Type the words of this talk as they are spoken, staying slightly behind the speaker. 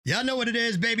Y'all know what it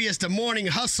is, baby. It's the morning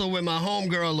hustle with my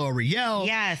homegirl, L'Oreal.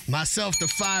 Yes. Myself, the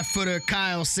 5-footer,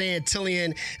 Kyle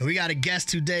Santillian. And we got a guest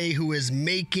today who is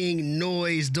making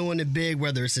noise, doing it big,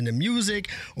 whether it's in the music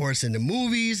or it's in the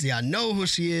movies. Y'all know who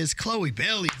she is. Chloe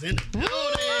Bailey's in the building.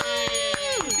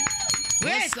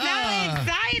 We're so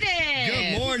excited.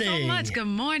 Good morning. So much. Good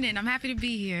morning. I'm happy to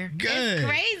be here. Good. It's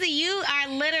crazy. You are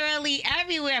literally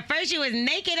everywhere. First, you was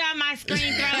naked on my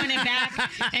screen, throwing it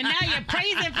back, and now you're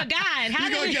praising for God. You're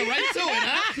going to get right to it,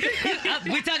 huh?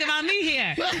 We're talking about me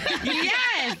here.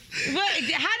 Yes.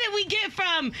 How did we get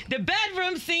from the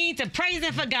bedroom scene to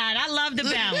praising for God? I love the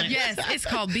balance. Yes, it's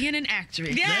called being an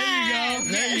actress. Yes.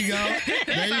 There you go.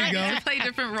 There you go. To play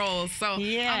different roles. So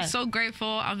I'm so grateful.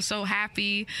 I'm so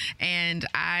happy. And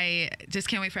I just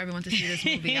can't wait for everyone to see this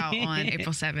movie out on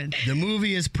April 7th. The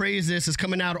movie is Praise This. It's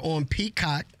coming out on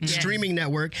Peacock streaming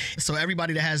network. So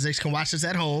everybody that has this can watch this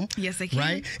at home. Yes, they can.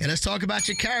 Right? And let's talk about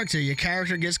your character. Your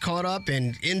character gets caught up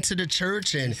and into the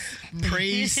church and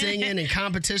praise singing and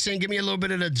competition. Give me a little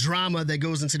bit of the drama that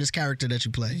goes into this character that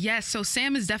you play. Yes, so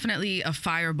Sam is definitely a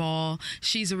fireball.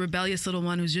 She's a rebellious little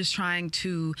one who's just trying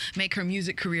to make her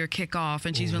music career kick off,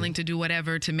 and she's willing to do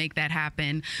whatever to make that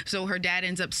happen. So her dad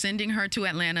ends up sending her to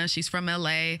Atlanta. She's from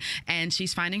LA, and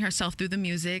she's finding herself through the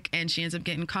music, and she ends up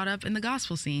getting caught up in the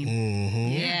gospel scene.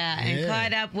 And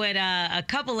caught up with a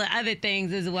couple of other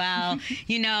things as well.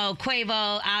 You know,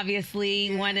 Quavo,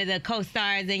 obviously, one of the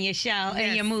co-stars in your show,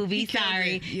 in your movie.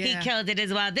 He killed it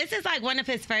as well. This is like one of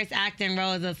his first acting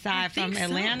roles aside from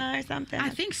Atlanta or something. I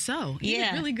think so. He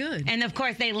was really good. And of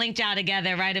course, they linked y'all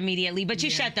together right immediately, but you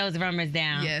shut those rumors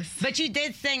down. Yes. But you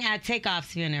did sing at Takeoff's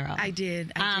funeral. I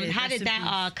did. How did that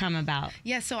all come about?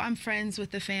 Yeah, so I'm friends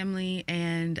with the family,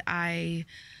 and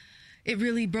it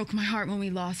really broke my heart when we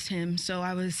lost him. So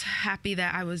I was happy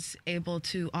that I was able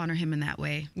to honor him in that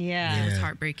way. It was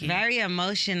heartbreaking. Very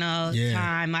emotional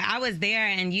time. Like, I was there,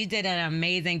 and you did an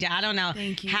amazing job. I don't know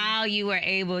how you were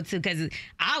able to, because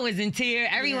I was in tears.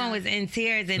 Everyone was in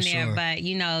tears in there, but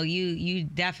you know, you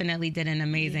definitely did an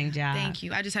amazing job. Thank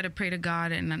you. I just had to pray to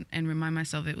God and remind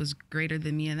myself it was greater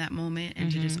than me in that moment,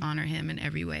 and to just honor him in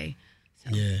every way.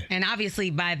 So. And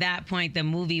obviously by that point the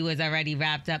movie was already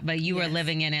wrapped up, but you were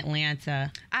living in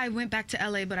Atlanta. I went back to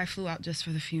LA, but I flew out just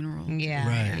for the funeral.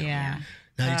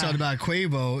 Now, you talked about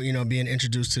Quavo, you know, being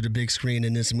introduced to the big screen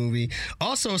in this movie.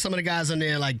 Also, some of the guys on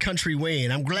there, like Country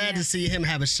Wayne. I'm glad to see him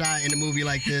have a shot in a movie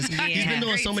like this. He's been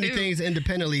doing so many things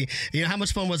independently. You know, how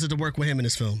much fun was it to work with him in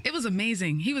this film? It was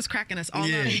amazing. He was cracking us all up.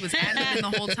 He was ad-libbing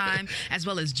the whole time, as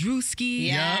well as Drewski.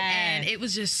 And it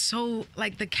was just so,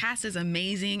 like, the cast is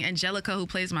amazing. Angelica, who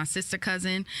plays my sister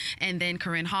cousin, and then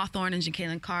Corinne Hawthorne and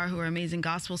Jacqueline Carr, who are amazing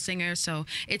gospel singers. So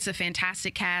it's a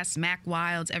fantastic cast. Mac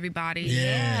Wilds, everybody.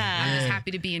 I'm just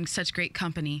happy to be in such great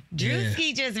company.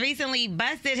 Drewski just recently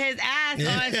busted his ass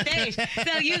on stage.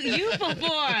 So you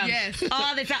perform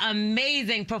all the time.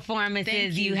 Amazing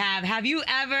performances you have. Have you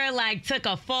ever like took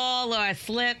a fall or a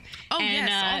slip? Oh, yes,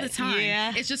 all the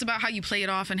time. It's just about how you play it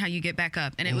off and how you get back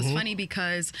up. And it was funny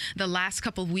because the last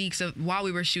couple of weeks while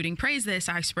we were shooting Praise This,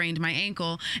 I sprained my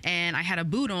ankle and I had a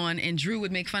boot on, and Drew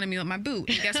would make fun of me with my boot.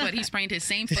 And guess what? He sprained his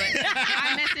same foot.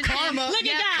 I messaged him. Look at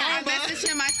that. I messaged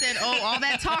him. I said, all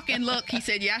that talking. Look, he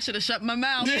said, I should have shut my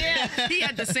mouth. He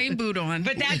had the same boot on.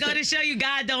 But that go to show you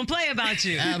God don't play about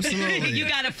you. Absolutely. You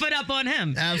got a foot up on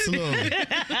him. Absolutely.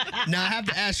 Now, I have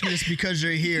to ask you this because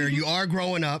you're here. You are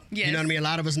growing up. You know what I mean? A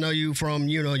lot of us know you from,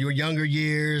 you know, your younger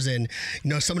years, and, you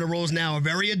know, some of the roles now are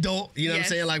very adult. You know what I'm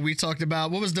saying? Like we talked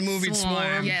about, what was the movie?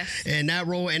 Swarm. And that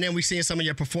role. And then we see some of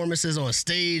your performances on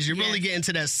stage. You're really getting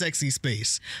to that sexy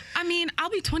space. I mean, I'll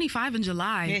be 25 in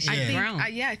July.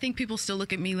 I think people still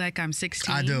look at me like I'm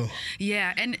 16. I do.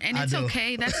 Yeah, and it's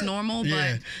okay. That's normal,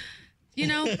 but you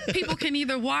know, people can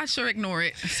either watch or ignore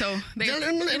it. So let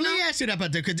me ask you that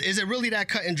about that. Is it really that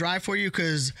cut and dry for you?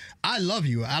 Because I love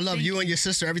you. I love you and your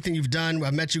sister, everything you've done.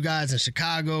 I met you guys in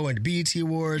Chicago and the BET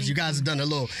Awards. You guys have done a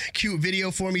little cute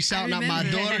video for me shouting out my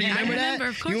daughter. Do you remember that?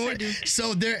 Of course I do.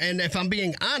 So and if I'm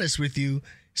being honest with you,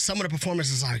 some of the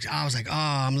performances, I was like,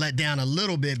 I'm let down a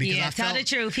little bit because I felt. Tell the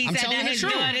truth. He said that his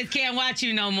daughters can't watch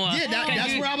you no more. Yeah,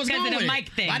 that's where I was going with because of the mic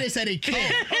thing. I didn't say they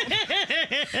can't.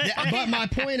 But my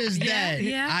point is that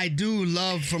I do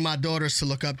love for my daughters to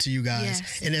look up to you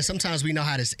guys. And then sometimes we know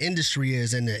how this industry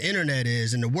is and the internet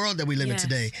is and the world that we live in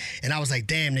today. And I was like,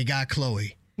 damn, they got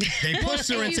Chloe. They pushed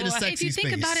her into the sexy space. If you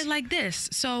think about it like this,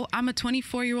 so I'm a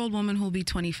 24-year-old woman who will be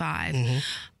 25.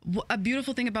 a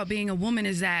beautiful thing about being a woman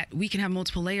is that we can have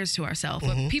multiple layers to ourselves.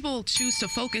 What people choose to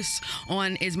focus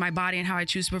on is my body and how I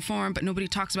choose to perform, but nobody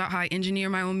talks about how I engineer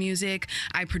my own music.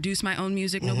 I produce my own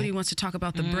music. Nobody wants to talk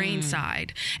about the brain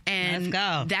side. And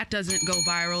that doesn't go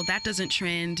viral. That doesn't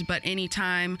trend. But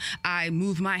anytime I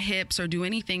move my hips or do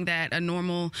anything that a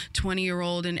normal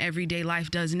 20-year-old in everyday life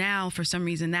does now, for some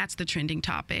reason, that's the trending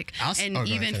topic.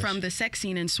 Even from the sex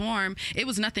scene in Swarm, it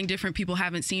was nothing different people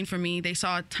haven't seen from me. They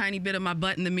saw a tiny bit of my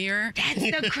butt in the mirror.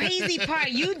 That's the crazy part.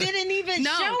 You didn't even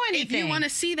show anything. If you want to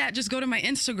see that, just go to my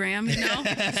Instagram, you know?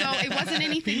 So it wasn't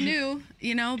anything new,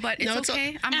 you know, but it's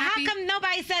okay. I'm happy. How come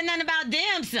nobody said nothing about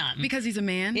damn something? Because he's a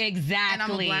man. Exactly. And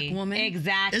I'm a black woman.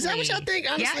 Exactly. Is that what y'all think,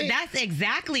 honestly? Yeah, that's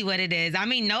exactly what it is. I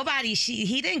mean,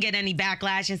 he didn't get any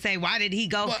backlash and say, why did he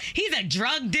go? Well, he's a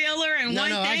drug dealer and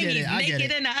one thing, he's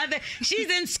naked in the other. She's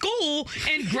in school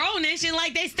and grownish and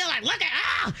like they still like, look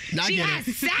at, she has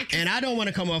sex. And I don't want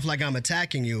to come off like I'm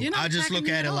attacking you. I just look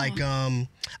at it like I'm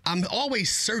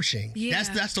always searching. Yeah,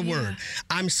 that's the word.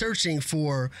 I'm searching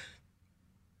for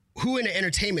who in the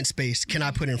entertainment space can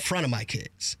I put in front of my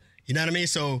kids. You know what I mean?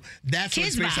 So that's the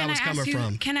space I was coming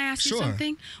from. Can I ask you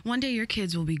something? One day your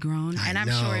kids will be grown, and I'm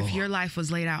sure if your life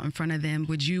was laid out in front of them,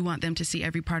 would you want them to see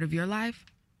every part of your life?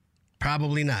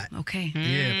 Probably not. Okay.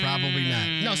 Yeah, probably not.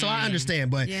 No, so I understand,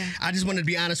 but I just wanted to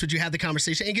be honest with you, have the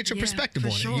conversation, and get your perspective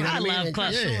on it. You know I love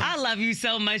Club. I love you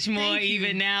so much more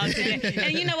even now.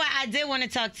 And you know what? I did want to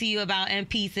talk to you about In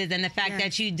Pieces and the fact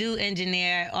that you do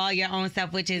engineer all your own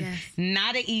stuff, which is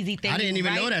not an easy thing. I didn't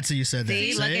even know that till you said that.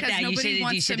 See, look at that.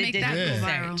 You should have did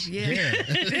your research.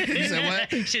 You said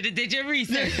what? Should have did your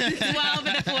research. 12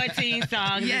 of the 14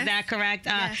 songs. Is that correct?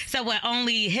 So what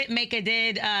only Hitmaker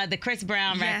did the Chris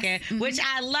Brown record, which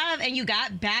I love, and you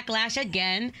got backlash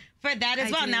again for that as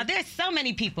well. Now, there's so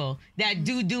many people that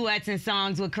do duets and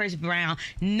songs with Chris Brown.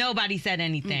 Nobody said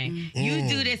anything. You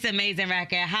do this amazing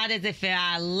record. How does it feel?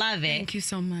 I love it. Thank you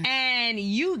so much. And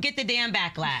you get the damn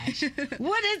backlash.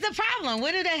 What is the problem?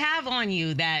 What do they have on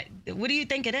you what do you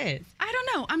think it is? I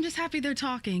don't know. I'm just happy they're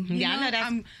talking. I know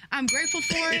that. I'm grateful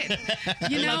for it.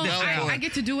 You know, I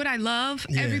get to do what I love.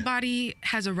 Yeah. Everybody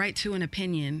has a right to an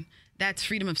opinion. That's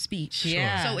freedom of speech.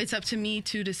 Yeah. So it's up to me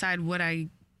to decide what I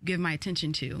give my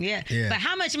attention to. Yeah. But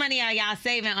how much money are y'all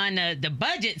saving on the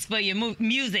budgets for your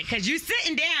music? Because you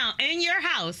sitting down in your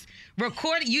house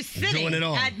recording, you sitting doing it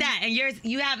all. at that, and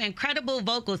you have incredible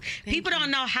vocals. People don't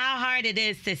know how hard it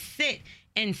is to sit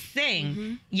and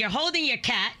sing. You're holding your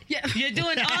cat. You're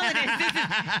doing all of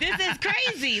this. This is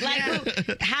crazy.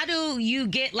 Like, how do you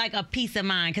get like a peace of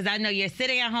mind? Because I know you're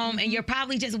sitting at home and you're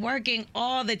probably just working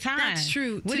all the time. That's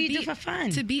true. What do you do for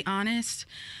fun? To be honest,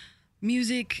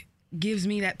 music gives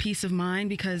me that peace of mind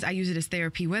because I use it as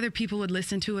therapy. Whether people would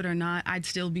listen to it or not, I'd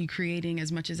still be creating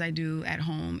as much as I do at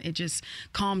home. It just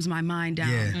calms my mind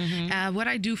down. What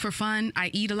I do for fun,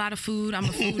 I eat a lot of food. I'm a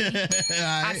foodie.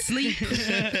 I sleep.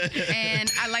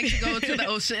 And I like to go to the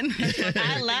ocean.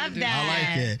 I love that. I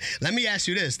like it. Let me ask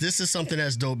you this. This is something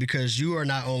that's dope because you are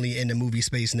not only in the movie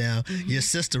space now, your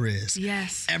sister is.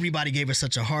 Yes. Everybody gave us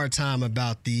such a hard time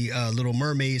about the Little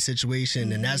Mermaid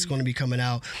situation, and that's going to be coming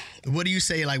out. What do you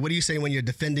say? Like, what do you say when you're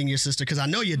defending your sister? Because I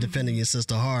know you're defending your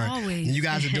sister hard. Always. And you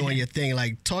guys are doing your thing.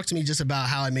 Like, talk to me just about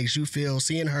how it makes you feel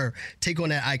seeing her take on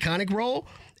that iconic role,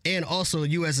 and also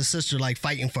you as a sister, like,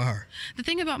 fighting for her. The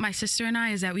thing about my sister and I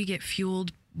is that we get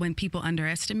fueled when people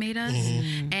underestimate us.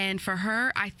 And for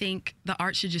her, I think the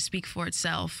art should just speak for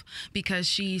itself because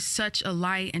she's such a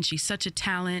light and she's such a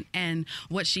talent, and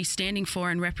what she's standing for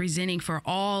and representing for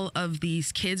all of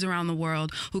these kids around the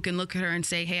world who can look at her and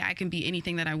say, hey, I can be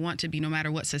anything that I want to be no matter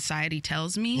what society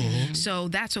tells me. So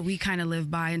that's what we kind of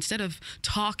live by. Instead of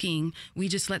talking, we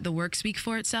just let the work speak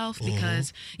for itself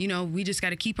because, you know, we just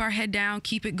got to keep our head down,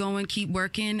 keep it going, keep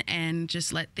working, and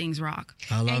just let things rock.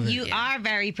 I love it. And you are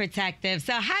very protective.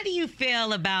 So how do you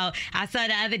feel about, I saw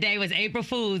the other day was April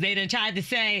Fool's. They done tried to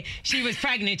say she was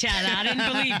pregnant, child. I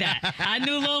didn't believe that. I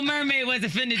knew Little Mermaid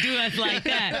wasn't finna do us like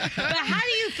that. But how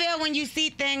do you feel when you see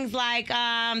things like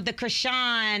the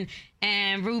Krishan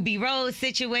and Ruby Rose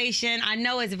situation? I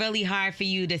know it's really hard for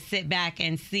you to sit back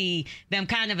and see them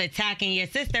kind of attacking your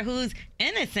sister who's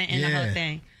innocent in the whole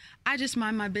thing. I just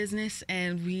mind my business,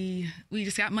 and we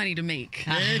just got money to make.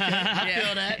 I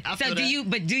feel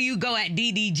that. Do you go at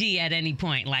DDG at any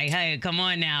point? Like, hey, come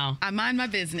on now. I mind my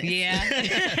business.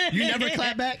 Yeah. You never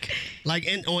clap back? Like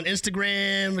on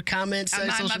Instagram, comments,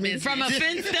 social media? From a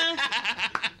Finsta?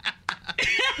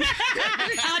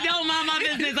 I don't mind my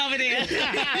business over over there.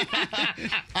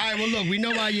 All right, well, look, we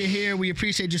know why you're here. We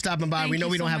appreciate you stopping by. We know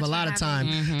we don't have a lot of time.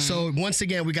 Mm-hmm. So once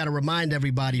again, we got to remind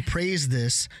everybody, Praise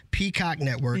This, Peacock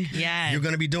Network. Yes. You're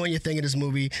going to be doing your thing in this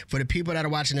movie. For the people that are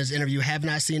watching this interview, have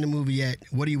not seen the movie yet,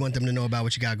 what do you want them to know about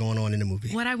what you got going on in the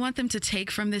movie? What I want them to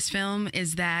take from this film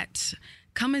is that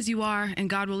come as you are, and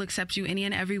God will accept you any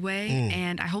and every way.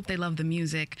 And I hope they love the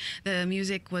music. The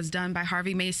music was done by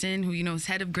Harvey Mason, who, is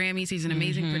head of Grammys. He's an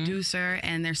amazing producer,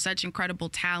 and there's such incredible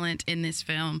talent in this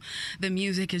film. The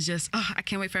music is just, I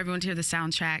can't wait for everyone to hear the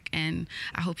soundtrack, and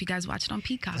I hope you guys watch it on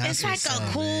Peacock. It's like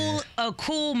a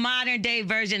cool modern day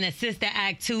version of Sister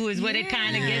Act 2 is what it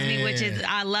kind of gives me, which is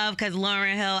I love, because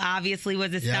Lauryn Hill obviously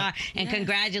was a star. And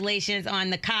congratulations on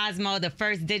the Cosmo, the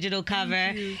first digital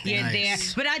cover. You're there.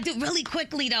 But I do really quickly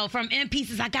though, from In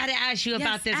Pieces, I gotta ask you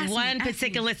about this one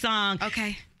particular song.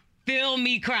 Okay. Feel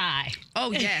Me Cry.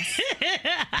 Oh, yes.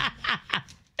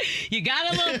 You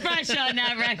got a little pressure on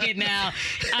that record now.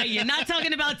 You're not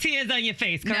talking about tears on your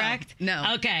face, correct?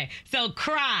 No. Okay, so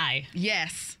cry.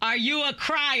 Yes. Are you a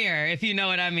crier, if you know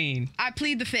what I mean? I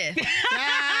plead the fifth.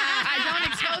 I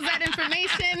don't expose that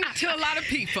information to a lot of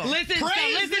people. Listen to the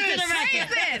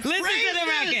record. Listen to the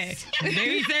record. They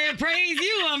be saying praise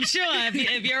you, I'm sure,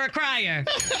 if you're a crier.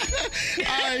 All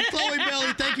right, Chloe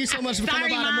Bailey, thank you so much for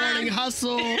coming by the Morning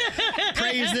Hustle.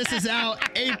 Praise This is out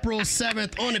April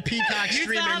 7th on the Peacock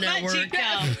streaming network.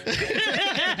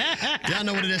 Y'all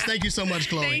know what it is. Thank you so much,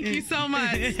 Chloe. Thank you so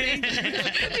much.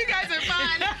 You guys are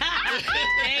fun.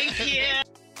 Thank you.